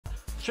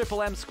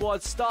Triple M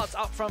squad starts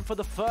up front for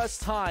the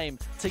first time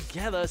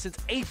together since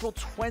April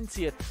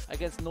 20th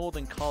against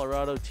Northern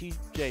Colorado.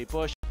 TJ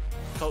Bush,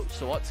 Coach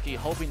Sawatsky,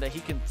 hoping that he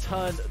can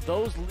turn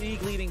those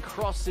league-leading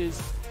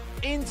crosses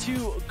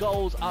into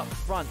goals up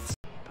front.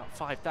 About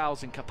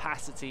 5,000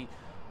 capacity,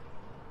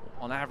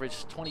 on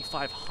average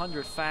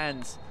 2,500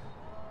 fans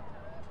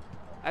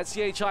at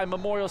CHI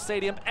Memorial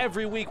Stadium.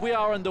 Every week we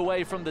are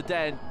underway from the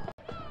den.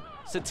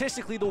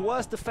 Statistically, the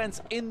worst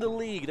defense in the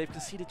league. They've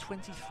conceded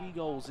 23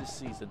 goals this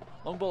season.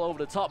 Long ball over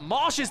the top.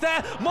 Marsh is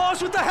there.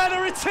 Marsh with the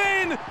header. It's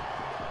in.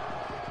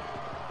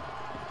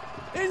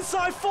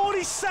 Inside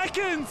 40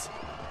 seconds.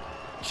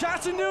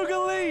 Chattanooga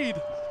lead.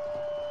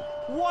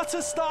 What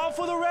a start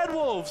for the Red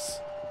Wolves.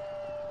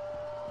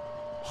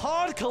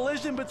 Hard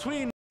collision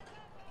between.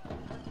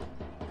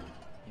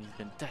 He's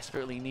been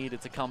desperately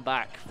needed to come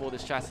back for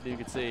this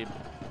Chattanooga team.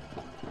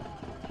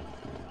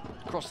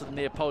 Cross to the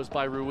near post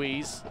by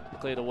Ruiz.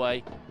 Cleared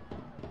away.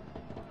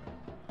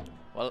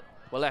 Well,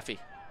 Walefi.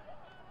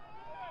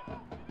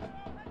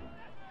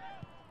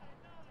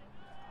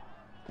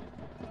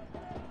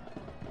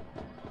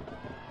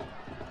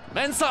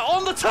 Mensah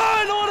on the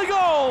turn, what a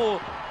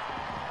goal!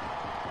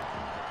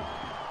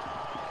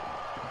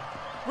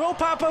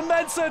 Ropapa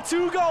Mensah,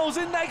 2 goals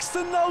in next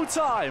to no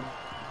time.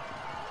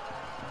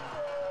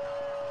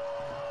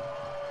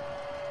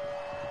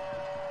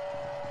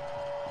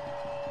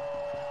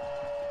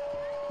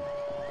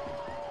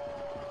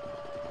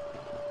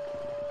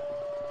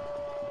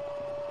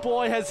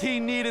 Boy, has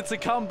he needed to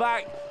come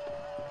back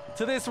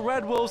to this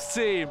Red Wolves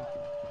team.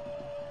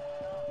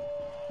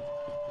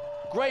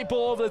 Great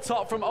ball over the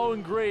top from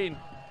Owen Green.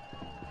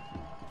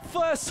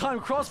 First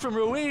time cross from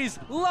Ruiz.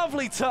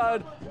 Lovely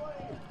turn.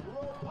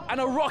 And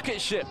a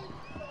rocket ship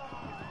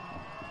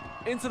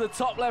into the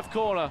top left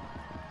corner.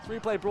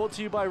 This replay brought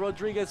to you by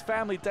Rodriguez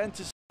Family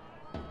Dentist.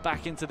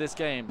 Back into this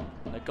game.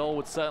 A goal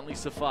would certainly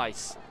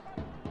suffice.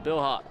 Bill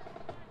Hart.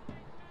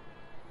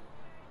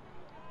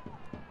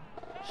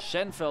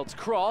 Schenfeld's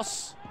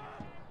cross.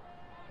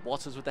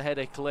 Waters with the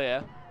header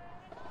clear.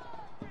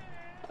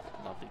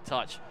 Lovely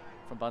touch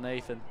from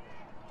Banathan.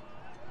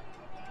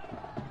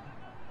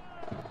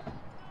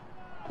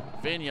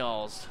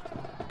 Vignoles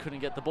couldn't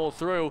get the ball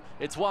through.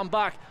 It's one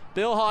back.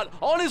 Bill Hart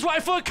on his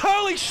right foot.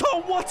 Curling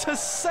shot. What a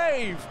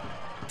save.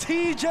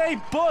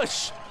 TJ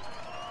Bush.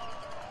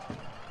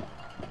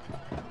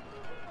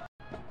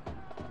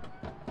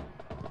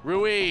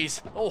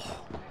 Ruiz. Oh.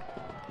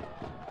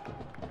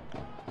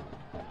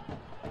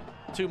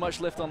 Too much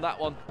lift on that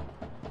one.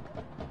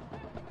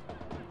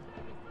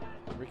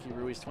 Ricky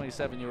Ruiz,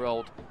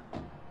 27-year-old.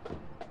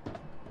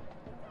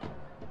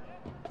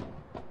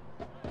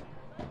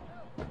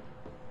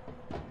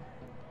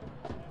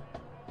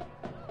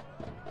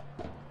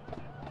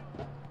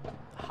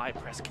 High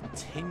press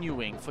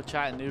continuing for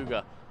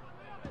Chattanooga.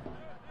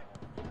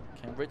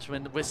 Can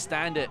Richmond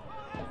withstand it?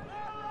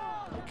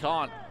 They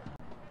can't.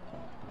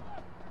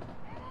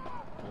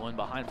 One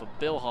behind for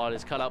Bill Hart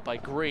is cut out by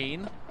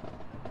Green.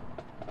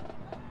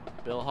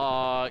 Bill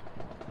Hart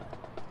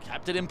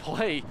kept it in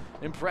play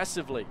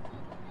impressively.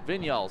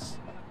 Vignoles.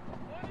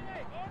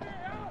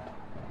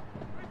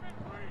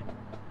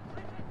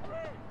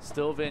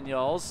 Still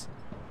Vignoles.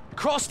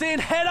 Crossed in,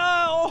 header!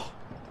 Oh!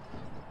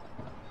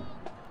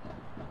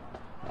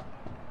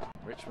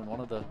 Richmond, one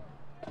of the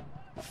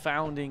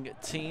founding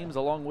teams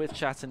along with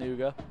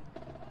Chattanooga.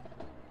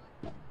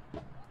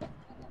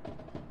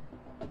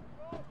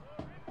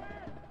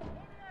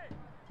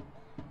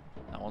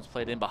 One's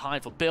played in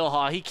behind for Bill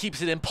Hart. He keeps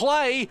it in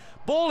play.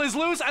 Ball is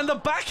loose and the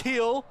back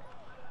heel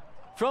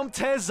from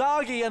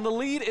Terzaghi, and the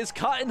lead is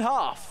cut in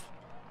half.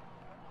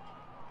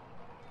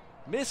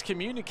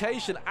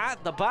 Miscommunication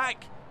at the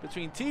back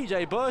between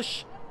TJ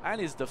Bush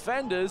and his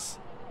defenders.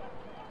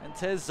 And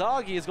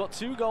Terzaghi has got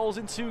 2 goals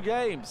in 2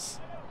 games.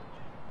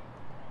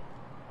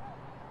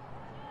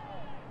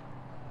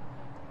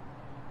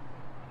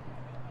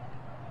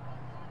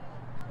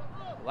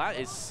 Well, that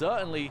is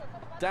certainly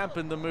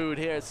dampened the mood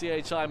here at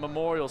CHI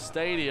Memorial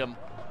Stadium.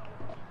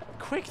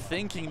 Quick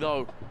thinking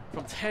though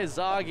from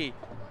Terzaghi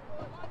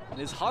in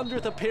his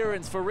 100th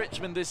appearance for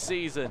Richmond this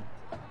season.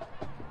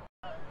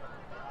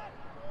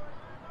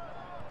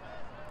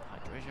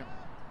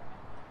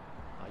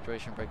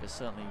 Hydration break has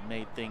certainly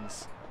made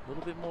things a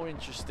little bit more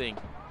interesting.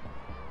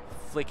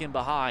 Flicking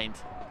behind.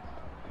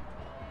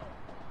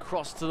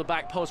 Cross to the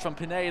back post from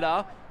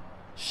Pineda.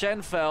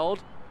 Schenfeld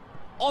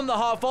on the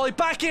half volley.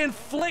 Back in,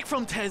 flick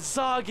from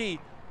Terzaghi.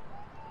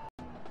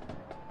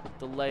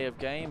 Delay of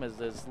game as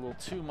there's a little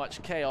too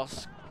much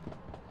chaos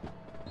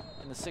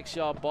in the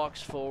 6-yard box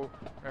for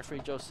referee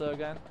Joe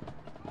Sergan.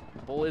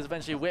 Ball is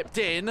eventually whipped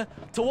in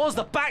towards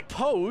the back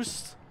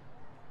post.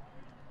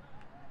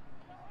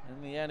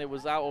 In the end, it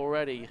was out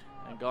already,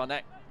 and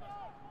Garnett,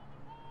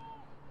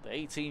 the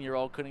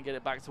 18-year-old, couldn't get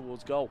it back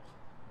towards goal.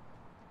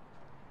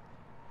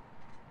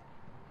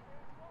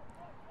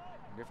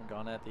 Griffin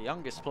Garnett, the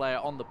youngest player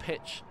on the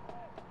pitch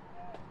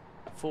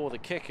for the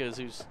Kickers,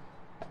 who's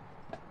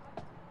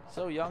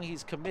so young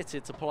he's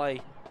committed to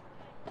play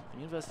at the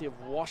University of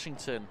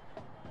Washington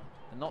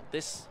And not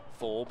this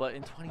fall, but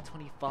in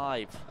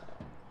 2025.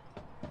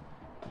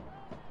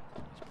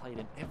 He's played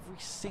in every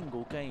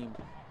single game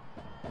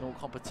in all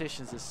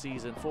competitions this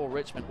season for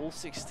Richmond, all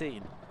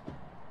 16.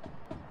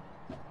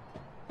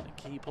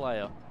 A key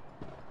player.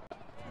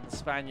 And the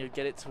Spaniard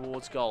get it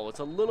towards goal. It's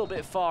a little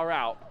bit far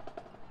out.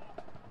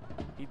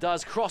 He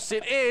does cross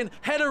it in.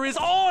 Header is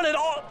on and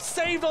on,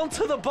 saved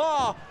onto the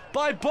bar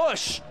by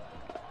Bush.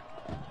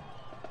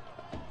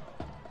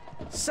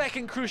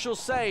 Second crucial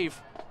save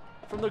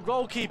from the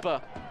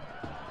goalkeeper.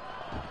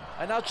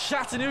 And now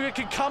Chattanooga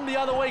can come the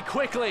other way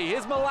quickly.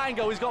 Here's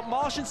Malango. He's got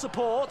Martian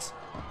support.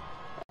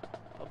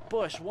 But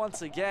Bush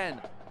once again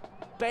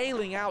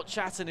bailing out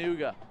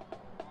Chattanooga.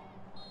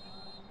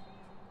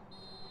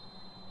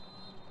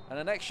 And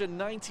an extra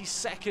 90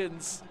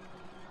 seconds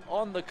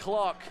on the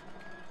clock.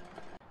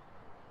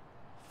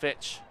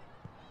 Fitch.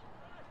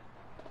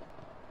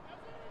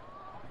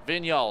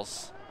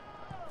 Vignoles.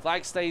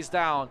 Flag stays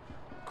down.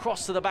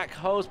 Cross to the back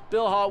post.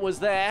 Bill Hart was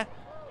there.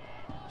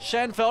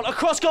 Schenfeld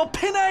across goal.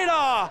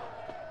 Pineda!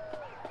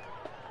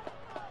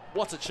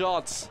 What a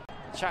chance.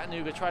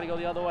 Chattanooga try to go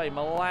the other way.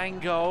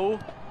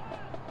 Malango.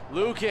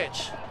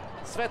 Lukic.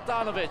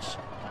 Svetanovic.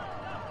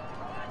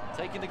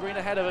 Taking the green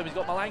ahead of him. He's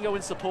got Malango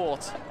in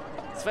support.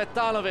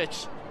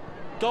 Svetanovic.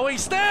 Going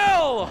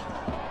still!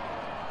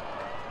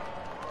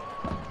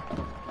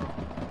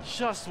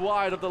 Just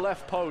wide of the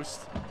left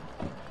post.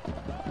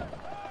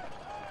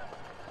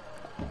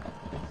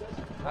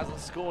 Hasn't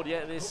scored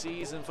yet this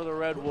season for the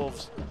Red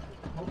Wolves.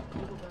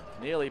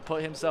 Nearly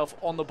put himself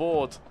on the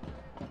board.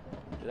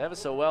 Did ever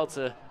so well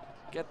to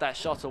get that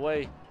shot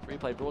away.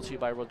 Replay brought to you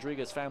by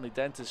Rodriguez Family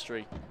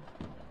Dentistry.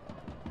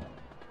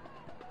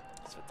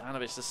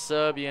 Svetanovic, the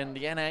Serbian,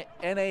 the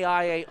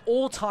NAIA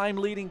all-time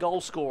leading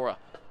goal scorer.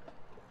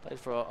 Played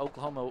for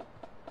Oklahoma.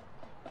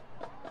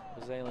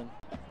 Zalen.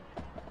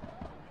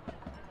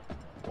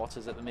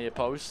 Waters at the near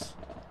post.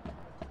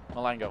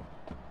 Malango.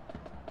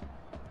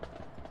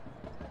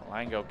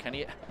 Malango, can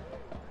he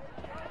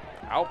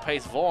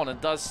outpace Vaughan and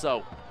does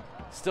so.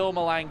 Still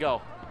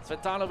Malango.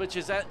 Svetanovic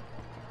is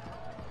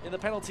in the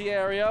penalty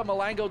area.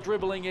 Malango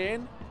dribbling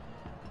in.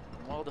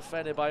 Well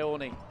defended by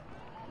Orni.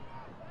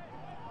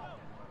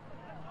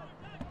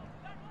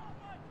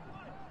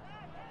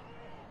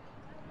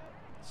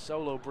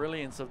 Solo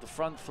brilliance of the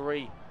front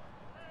three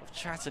of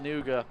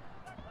Chattanooga.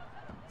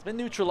 It's been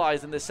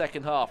neutralized in this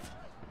second half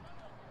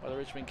by the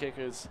Richmond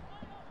Kickers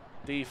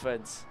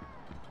defense.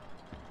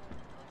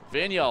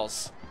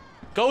 Vignoles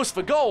goes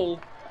for goal.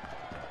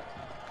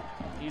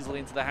 Easily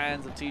into the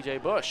hands of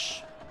TJ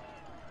Bush.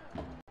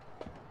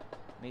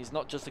 And he's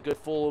not just a good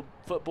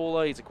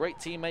footballer, he's a great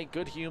teammate,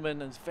 good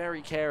human, and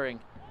very caring.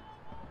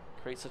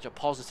 Creates such a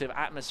positive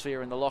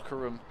atmosphere in the locker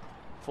room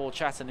for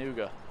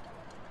Chattanooga.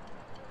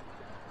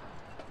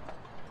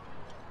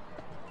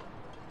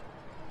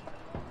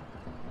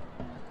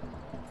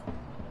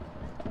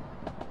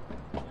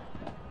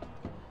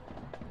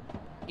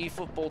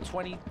 eFootball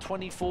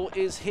 2024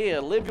 is here.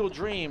 Live your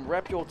dream,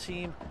 rep your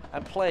team,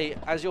 and play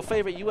as your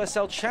favorite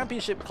USL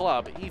Championship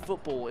club.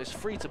 eFootball is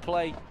free to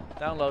play.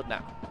 Download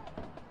now.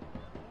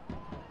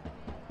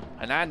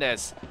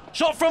 Hernandez,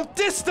 shot from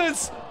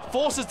distance,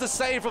 forces the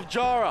save of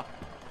Jara.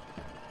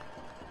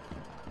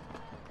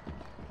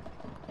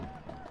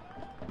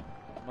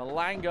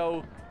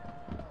 Malango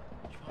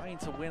trying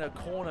to win a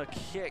corner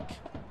kick.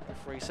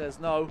 Referee says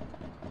no.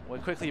 We're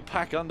quickly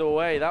back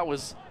underway. That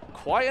was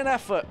quite an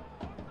effort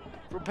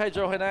from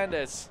Pedro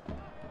Hernandez.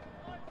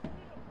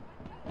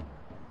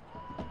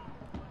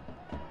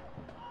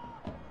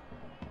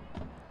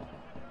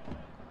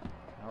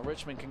 Now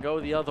Richmond can go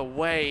the other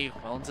way.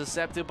 Well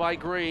intercepted by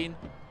Green.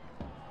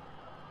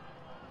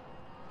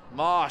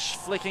 Marsh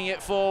flicking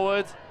it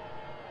forward.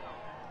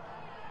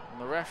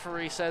 And the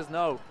referee says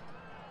no.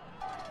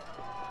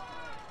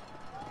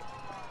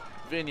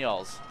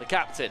 Vignoles, the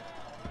captain,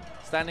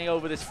 standing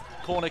over this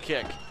corner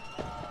kick.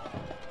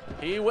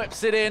 He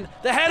whips it in.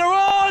 The header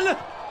on!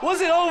 Was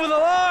it over the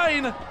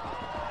line?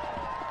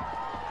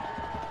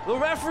 The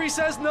referee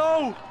says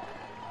no.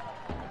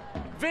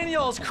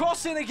 Vignoles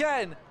crossing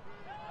again.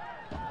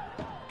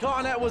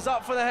 Garnett was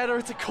up for the header.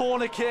 It's a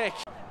corner kick.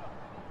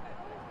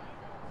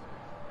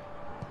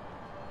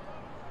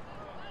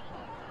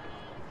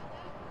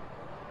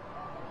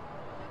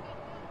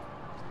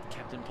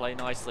 Kept in play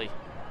nicely.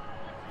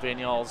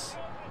 Vignoles.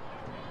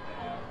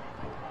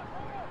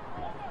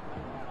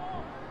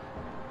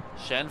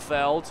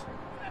 Schenfeld.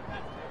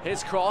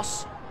 His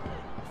cross.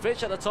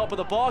 Fitch at the top of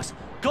the box.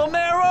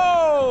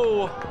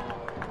 Gomero!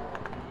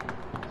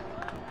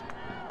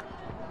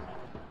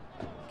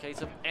 In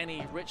case of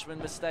any Richmond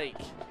mistake.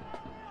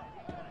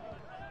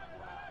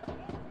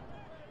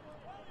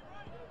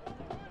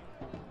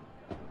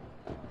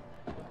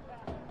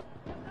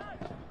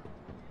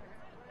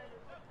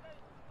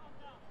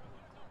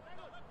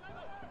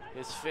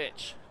 Here's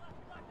Fitch.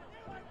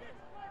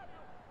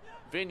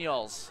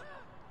 Vignoles.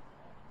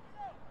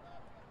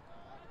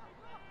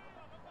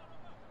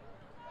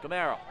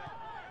 Gomero.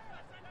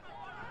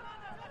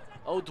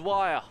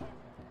 O'Dwyer.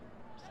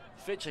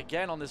 Fitch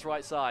again on this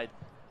right side.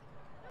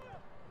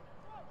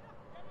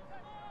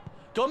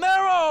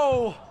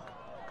 Gomero!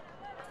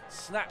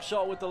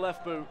 Snapshot with the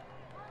left boot.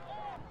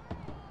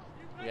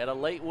 We had a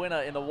late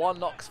winner in the one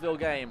Knoxville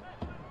game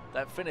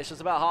that finished just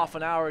about half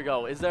an hour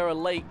ago. Is there a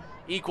late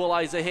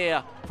equalizer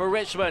here for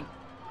Richmond?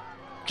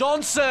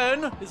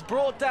 Johnson is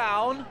brought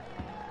down.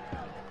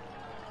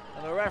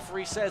 And the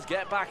referee says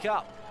get back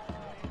up.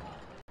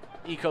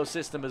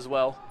 Ecosystem as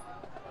well.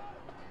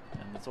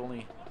 And it's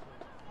only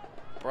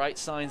bright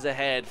signs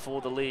ahead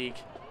for the league.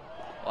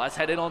 Well, let's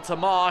head in on to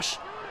Marsh.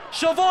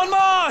 Siobhan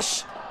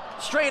Marsh!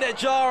 Straight at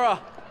Jara.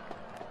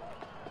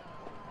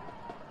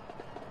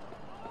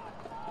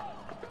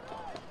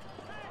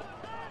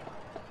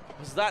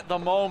 Was that the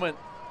moment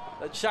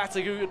that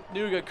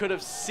Chattanooga could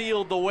have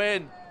sealed the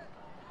win?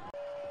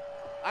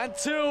 And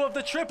 2 of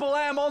the Triple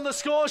M on the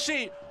score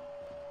sheet.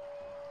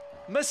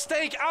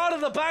 Mistake out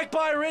of the back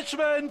by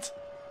Richmond.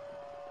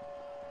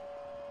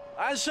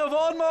 And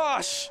Siobhan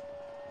Marsh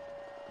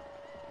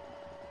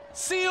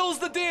seals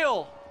the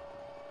deal.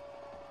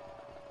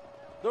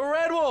 The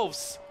Red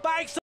Wolves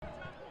back.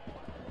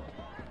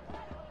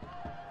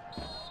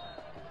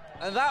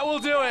 And that will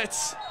do it.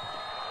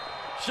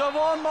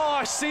 Siobhan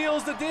Marsh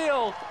seals the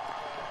deal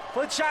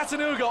for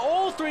Chattanooga.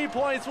 All 3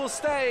 points will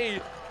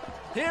stay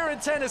here in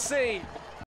Tennessee.